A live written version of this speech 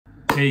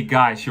Hey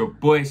guys, your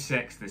boy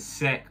Sex, the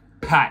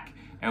TheSecPaq,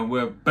 and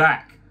we're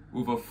back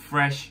with a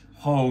fresh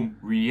home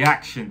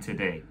reaction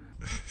today.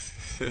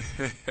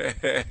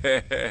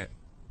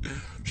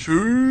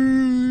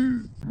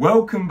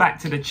 Welcome back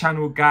to the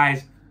channel,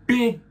 guys.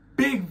 Big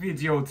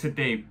video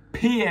today.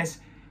 PS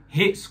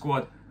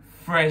Hitsquad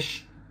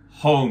fresh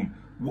home.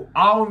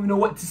 I don't even know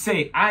what to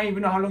say. I don't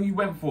even know how long you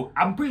went for.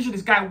 I'm pretty sure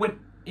this guy went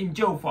in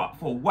jail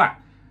for what?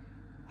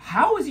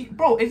 How is he,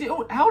 bro? Is it?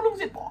 How long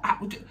is it? I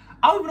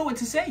don't even know what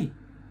to say.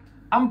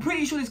 I'm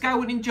pretty sure this guy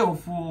went in jail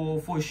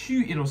for a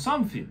shooting or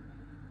something,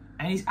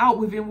 and he's out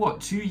within what,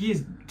 2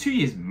 years? 2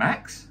 years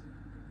max.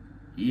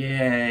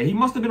 Yeah, he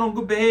must have been on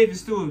good behaviour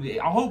still.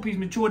 I hope he's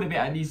matured a bit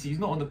at least. He's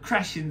not on the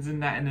crashings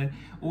and that and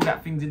all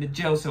that things in the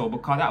jail cell,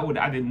 because that would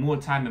have added more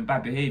time and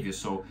bad behaviour.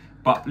 So,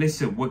 but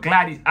listen, we're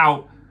glad he's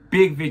out.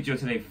 Big video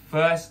today,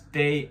 first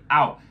day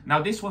out.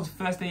 Now this one's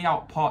first day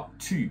out part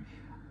 2.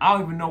 I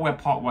don't even know where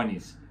part 1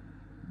 is.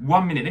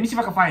 1 minute. Let me see if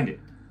I can find it.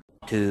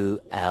 2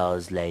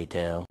 hours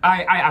later.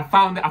 I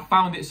found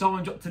it.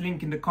 Someone dropped a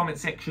link in the comment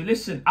section.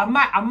 Listen, I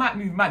might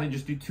move mad and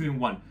just do 2 in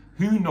 1.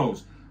 Who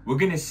knows? We're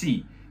gonna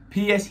see.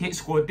 PS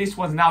Hitsquad, this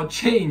one's now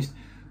changed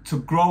to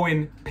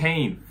Growing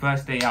Pain,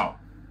 first day out.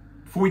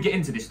 Before we get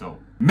into this though,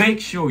 make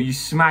sure you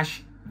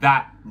smash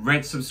that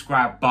red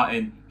subscribe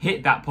button,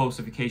 hit that post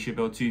notification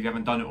bell too if you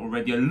haven't done it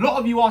already. A lot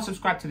of you are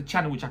subscribed to the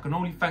channel, which I can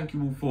only thank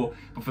you all for,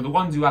 but for the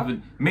ones who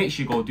haven't, make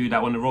sure you go do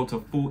that. We're on the road to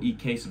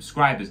 40k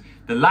subscribers.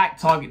 The like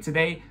target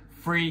today,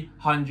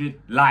 300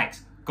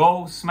 likes.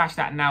 Go smash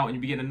that now and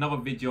you'll be getting another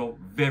video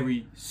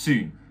very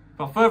soon.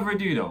 But further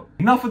ado though,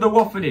 enough of the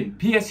waffling.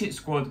 PS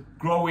Hitsquad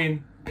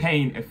Growing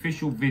Pain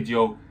official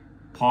video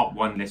part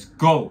 1. Let's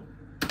go.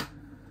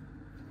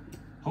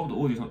 Hope the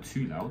audio's not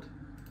too loud.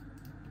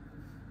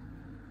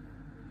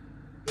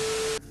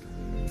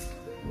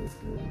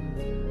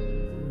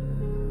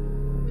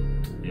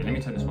 Yeah, let me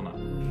turn this one up.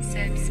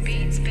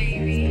 Speeds,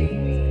 baby.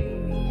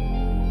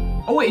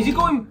 Oh wait, is he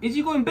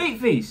going bait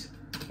face?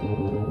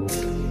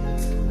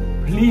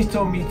 Please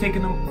tell me he's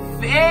taking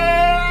them.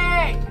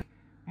 Hey!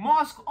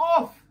 Mask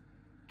off.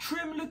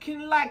 Trim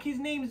looking like his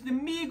name's the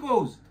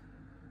Migos.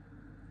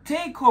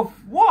 Take off.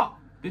 What?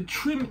 The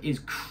trim is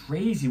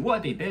crazy. What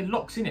are they? They're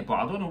locks in it, but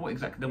I don't know what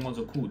exactly them ones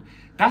are called.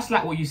 That's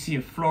like what you see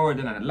in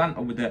Florida and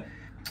Atlanta with the, do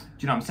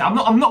you know what I'm saying?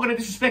 I'm not gonna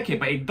disrespect it,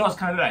 but it does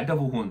kind of look like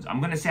devil horns. I'm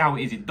gonna say how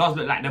it is. It does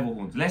look like devil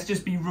horns. Let's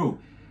just be real.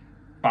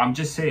 But I'm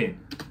just saying.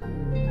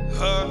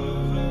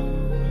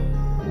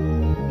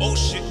 Oh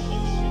shit.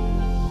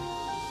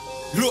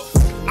 Look,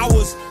 I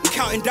was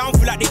counting down,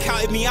 feel like they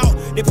counted me out.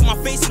 They put my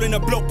face on the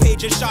blog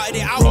page and shouted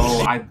it out.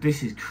 Bro,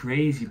 this is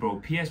crazy, bro.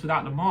 PS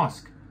without the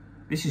mask.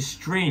 This is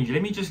strange.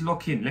 Let me just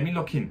lock in. Let me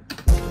lock in.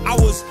 I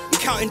was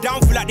counting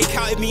down, feel like they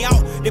counted me out.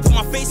 They put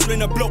my face on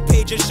the blog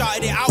page and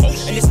shouted it out.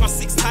 And it's my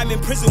 6th time in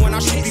prison when I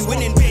should be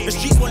winning. The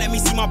streets won't let me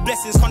see my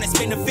blessings, can't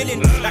explain the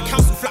feeling. That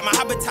council flat my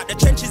habitat, the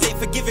trenches ain't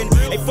forgiving.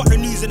 They fuck the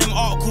news and them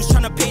articles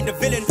trying to paint the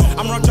villain.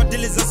 I'm around drug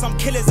dealers and some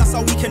killers, that's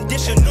how we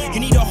condition. You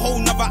need a whole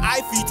nother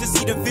eye for you to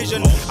see the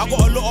vision. I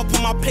got a lot up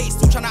on my plate,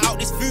 still trying to out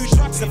this food.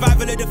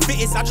 Survival of the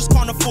fittest, I just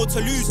can't afford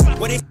to lose.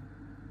 When they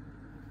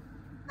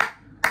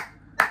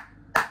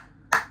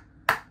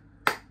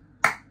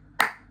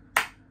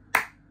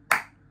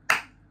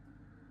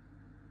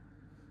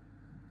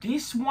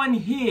This one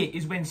here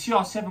is when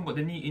CR7 got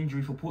the knee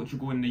injury for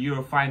Portugal in the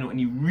Euro final and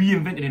he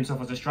reinvented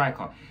himself as a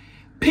striker.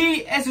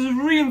 PS is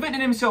reinventing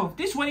himself.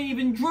 This one ain't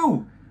even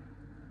drill.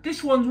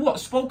 This one's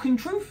what? Spoken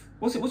truth?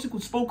 What's it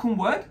called? Spoken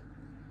word?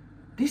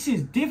 This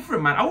is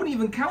different, man. I wouldn't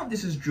even count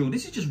this as drill.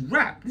 This is just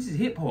rap. This is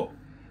hip hop.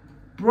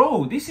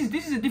 Bro, this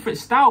is a different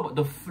style, but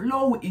the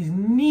flow is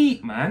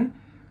neat, man.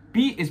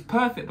 Beat is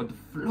perfect, but the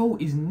flow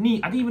is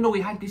neat. I didn't even know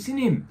he had this in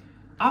him.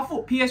 I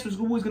thought PS was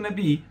always gonna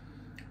be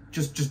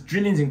just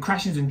drillings and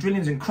crashes and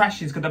drillings and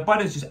crashes, because the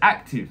brother's just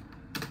active.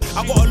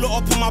 I got a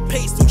lot up on my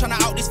plate, still trying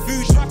to out this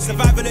food.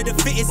 Survival of the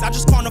fittest, I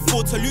just can't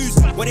afford to lose.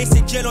 When they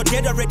say jail or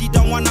dead, already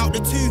done 1 out the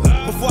 2.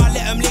 Before I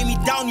let them lay me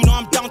down, you know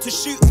I'm down to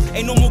shoot.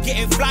 Ain't no more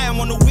getting fly, I'm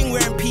on the wing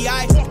wearing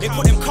PI. They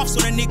put them cuffs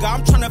on a nigga,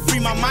 I'm trying to free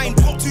my mind.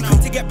 Too quick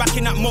to get back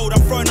in that mode,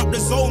 I'm throwing up the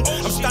zone.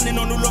 I'm standing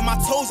on all of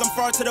my toes, I'm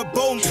throwing to the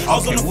bone.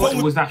 Okay,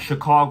 what was that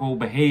Chicago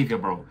behavior,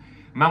 bro?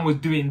 Man was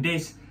doing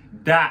this,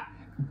 that.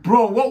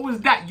 Bro, what was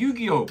that?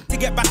 Yu-Gi-Oh! To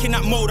get back in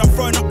that mode, I'm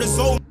throwing up the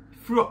zone.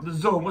 Threw up the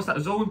zone. What's that?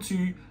 Zone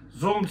 2.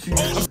 Zone 2.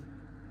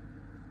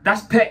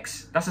 That's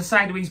Pex. That's a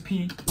sideways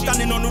P.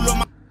 Standing on all of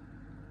my...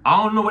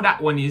 I don't know what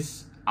that one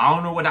is. I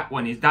don't know what that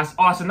one is. That's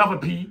it's another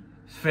P.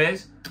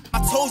 Fairs. My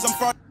toes, I'm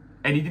throwing...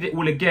 And he did it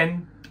all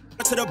again.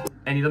 To the...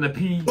 And he done a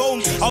P.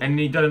 And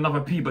he done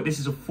another P, but this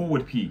is a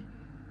forward P.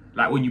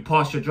 Like when you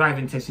pass your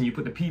driving test and you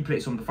put the P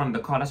plates on the front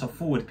of the car, that's a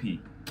forward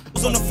P. I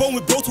was on the phone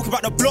with bro, talk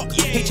about the block.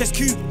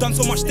 HSQ, done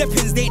so much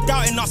step-ins, they ain't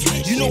doubting us.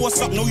 You know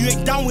what's up, no, you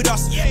ain't down with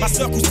us. My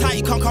circle's tight,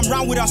 you can't come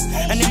round with us.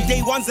 And them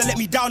day ones that let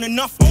me down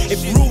enough.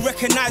 If real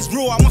recognize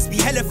real, I must be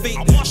hella fake.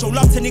 Show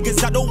love to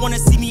niggas that don't wanna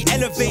see me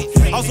elevate.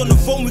 I was on the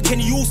phone with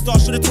Kenny All-Star,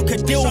 should've took a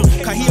deal.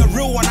 Cause he a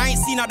real one, I ain't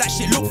seen how that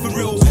shit look for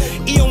real.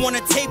 Ian want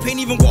a tape, ain't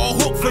even got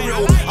a hook for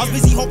real. I was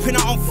busy hopping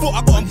out on foot,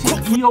 I got him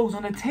cooked for EO's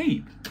on a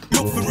tape.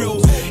 look for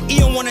real.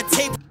 Ian want a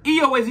tape.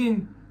 EO is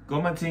in.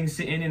 Got my thing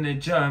sitting in the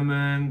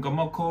German. Got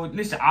my code.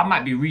 Listen, I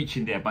might be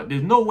reaching there, but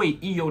there's no way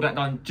EO that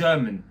done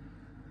German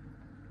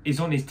is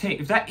on his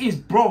tape. If that is,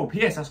 bro,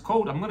 PS, that's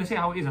cold. I'm gonna say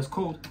how it is, that's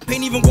cold.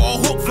 Ain't even got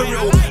a hook for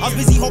real. I was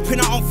busy hopping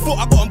out on foot,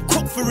 I got him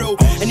cooked for real.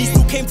 And he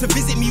still came to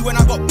visit me when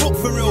I got booked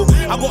for real.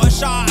 I got a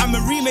shout out, I'm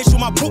a remake, sure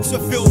my books were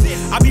filled.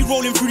 I be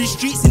rolling through these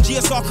streets in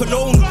GSR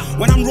Cologne.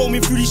 When I'm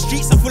roaming through these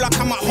streets, I feel like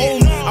I'm at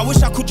home. I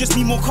wish I could just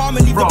be more calm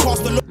and leave the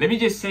past alone. Let me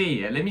just say,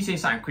 yeah, let me say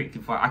something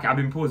quickly. I've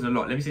been pausing a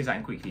lot. Let me say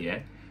something quickly, yeah.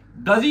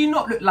 Does he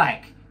not look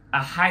like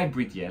a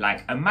hybrid, yeah?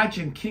 Like,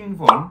 imagine King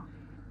Von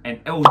and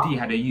LD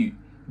had a U.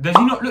 Does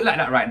he not look like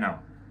that right now?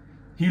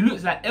 He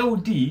looks like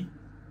LD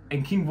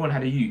and King Von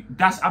had a U.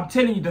 I'm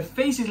telling you, the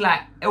face is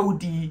like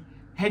LD,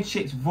 head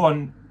shapes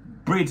Von,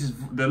 braids is,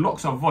 the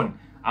locks are Von.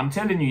 I'm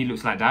telling you, he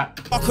looks like that.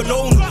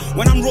 Alone.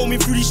 When I'm roaming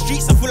through these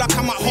streets, I feel like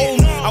I'm at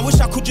home. I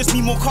wish I could just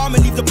be more calm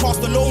and leave the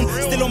past alone.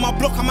 Still on my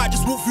block, I might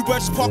just walk through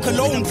Birch Park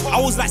alone. I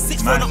was like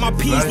 6 4 up my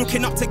P's,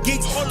 looking up to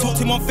gigs. Talked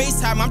to him on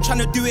FaceTime, I'm trying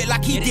to do it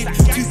like he did.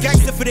 Too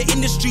gangster for the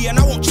industry, and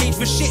I won't change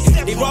for shit.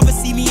 They'd rather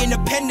see me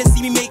independent,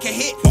 see me make a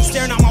hit.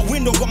 Staring out my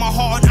window, got my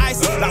heart on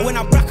ice. Like when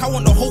I'm back, I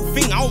want the whole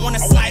thing, I don't want a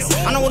slice.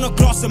 And I want a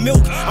glass of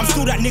milk. I'm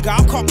still that nigga,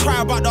 I can't cry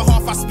about the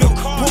half I spilled.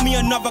 Pour me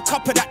another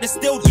cup of that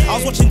distilled. I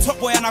was watching Top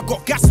Boy and I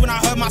got gas when I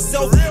heard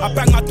myself. I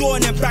bang my door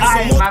and then bang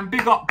some more. Man,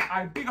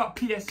 big up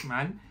PS,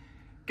 man.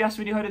 Gas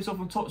when he heard himself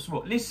from Top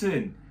Smoke.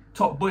 Listen,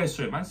 Top Boy,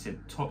 sorry, man said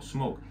Top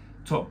Smoke,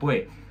 Top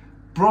Boy.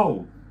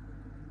 Bro,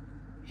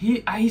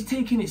 he's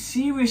taking it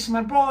serious,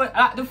 man, bro.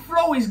 Like, the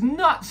flow is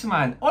nuts,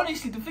 man.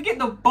 Honestly, forget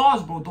the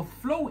bars, bro. The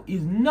flow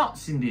is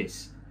nuts in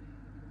this.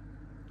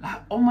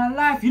 Like, on my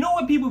life. You know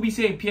when people be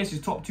saying PS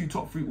is top 2,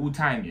 top 3 all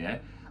time, yeah?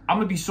 I'm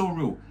gonna be so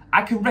real.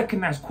 I can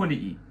recognize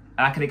quality.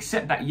 And I can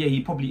accept that, yeah,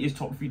 he probably is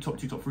top 3, top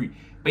 2, top 3.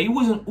 But he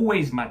wasn't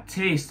always my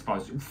taste, bro.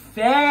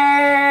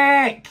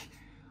 Fake!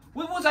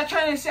 What was I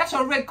trying to say? That's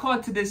a red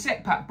card to the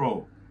TheSecPaq,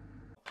 bro.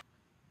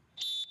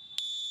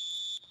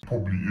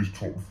 Probably is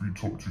top 3,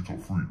 top 2,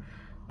 top 3.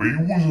 But he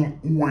wasn't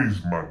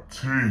always my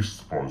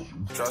taste, bro.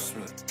 Trust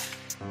me.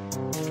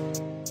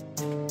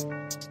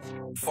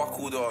 Fuck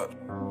all that.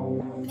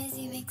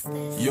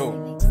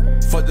 Yo,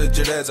 fuck the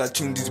Jades, I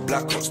tuned these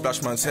black hot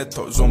splash man's head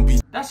top zombie.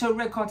 That's a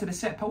red card to the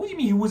TheSecPaq. What do you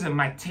mean he wasn't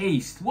my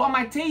taste? What am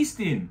I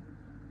tasting?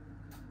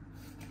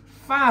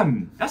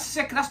 Fam, that's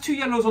 2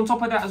 yellows on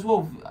top of that as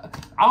well.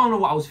 I don't know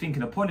what I was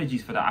thinking.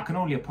 Apologies for that. I can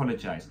only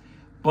apologize.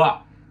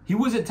 But he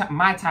wasn't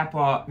my type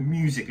of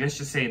music. Let's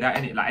just say that,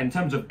 innit? Like in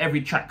terms of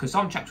every track, because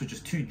some tracks were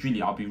just too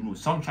drilly. I'll be real.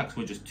 Some tracks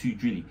were just too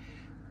drilly.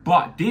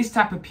 But this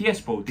type of PS,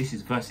 bro, this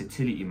is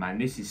versatility, man.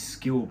 This is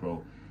skill,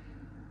 bro.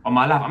 On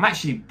my life, I'm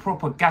actually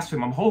proper gas for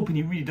him. I'm hoping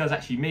he really does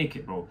actually make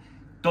it, bro.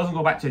 Doesn't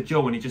go back to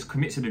jail when he just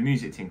commits to the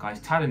music thing. Guys,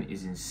 talent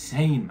is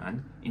insane,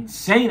 man.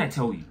 Insane, I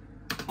tell you.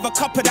 A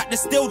cup of that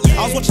distilled.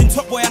 I was watching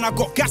Top Boy and I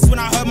got gas when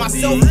I heard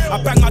myself.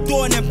 I bang my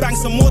door and then bang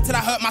some more till I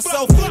hurt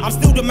myself. I'm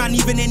still the man,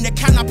 even in the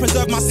can, I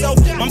preserve myself.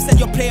 Mum said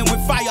you're playing with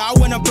fire, I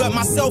wanna burn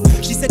myself.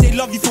 She said they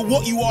love you for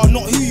what you are,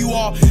 not who you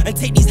are. And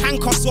take these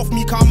handcuffs off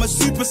me, cause I'm a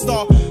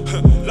superstar.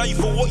 Love you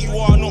for what you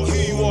are, not who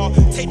you are.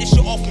 Take this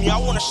shit off me, I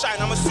wanna shine,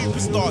 I'm a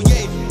superstar,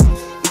 yeah.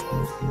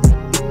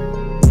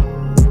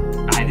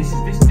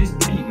 This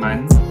beat,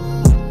 man.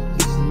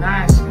 It's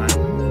nice, man.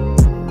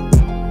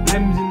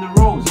 M's in the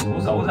rose.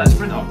 What was that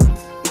sprinter?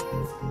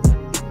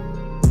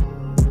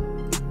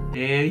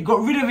 Yeah, he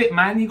got rid of it,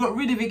 man. He got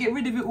rid of it. Get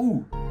rid of it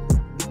all.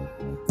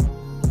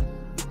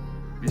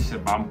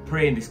 Listen, bro, I'm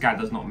praying this guy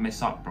does not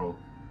mess up, bro.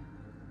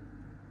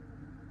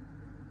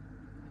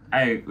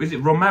 Hey, is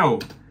it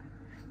Romel?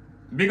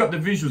 Big up the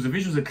visuals. The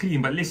visuals are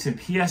clean, but listen,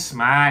 PS,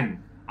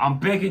 man. I'm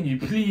begging you,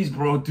 please,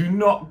 bro. Do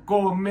not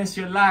go and mess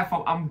your life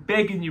up. I'm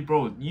begging you,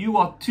 bro. You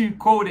are too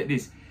cold at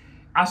this.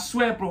 I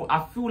swear, bro,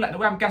 I feel like the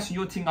way I'm gassing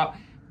your thing up,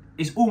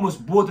 it's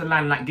almost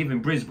borderline like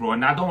giving Briz, bro.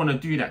 And I don't want to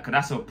do that because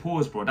that's a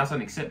pause, bro. That's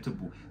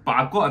unacceptable. But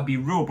I've got to be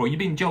real, bro. You've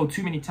been jailed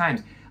too many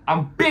times.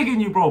 I'm begging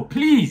you, bro.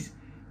 Please.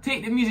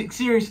 Take the music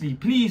seriously.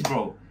 Please,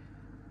 bro.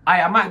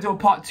 I might do a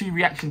part 2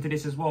 reaction to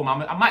this as well,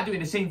 man. I might do it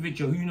in the same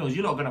video. Who knows?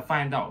 You're not going to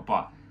find out.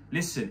 But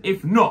listen,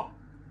 if not,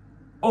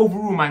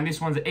 overall, man,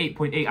 this one's an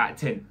 8.8 out of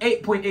 10.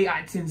 8.8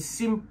 out of 10.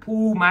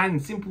 Simple, man.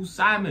 Simple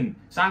Simon.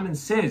 Simon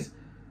says.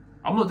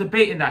 I'm not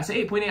debating that. It's an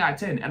 8.8 out of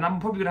 10. And I'm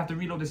probably going to have to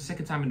reload this a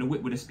second time in the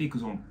whip with the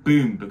speakers on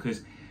boom.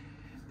 Because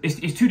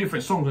it's 2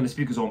 different songs when the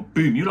speakers on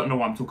boom. You don't know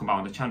what I'm talking about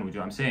on the channel. Do you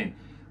know what I'm saying?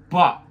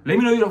 But let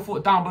me know your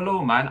thought down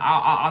below, man.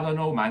 I don't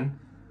know, man.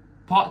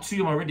 Part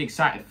 2, I'm already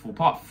excited for.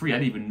 Part 3, I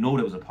didn't even know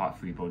there was a part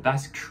 3, bro.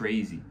 That's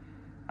crazy.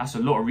 That's a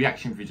lot of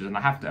reaction videos. And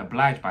I have to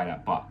oblige by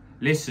that. But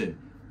listen.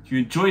 If you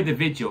enjoyed the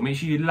video, make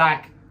sure you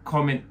like,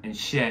 comment, and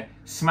share.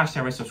 Smash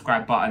that red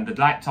subscribe button. The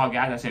like target,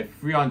 as I said,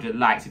 300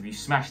 likes. If you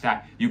smash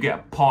that, you get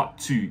a part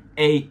 2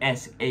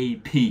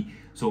 ASAP.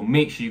 So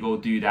make sure you go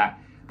do that.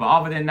 But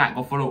other than that,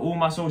 go follow all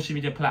my social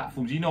media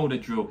platforms. You know the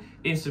drill.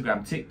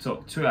 Instagram,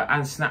 TikTok, Twitter,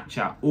 and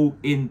Snapchat. All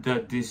in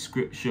the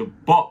description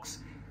box.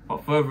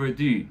 Without further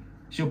ado,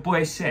 It's your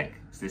boy Sec.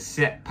 It's the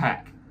Sec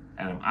Pack,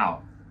 and I'm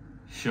out.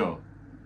 Sure.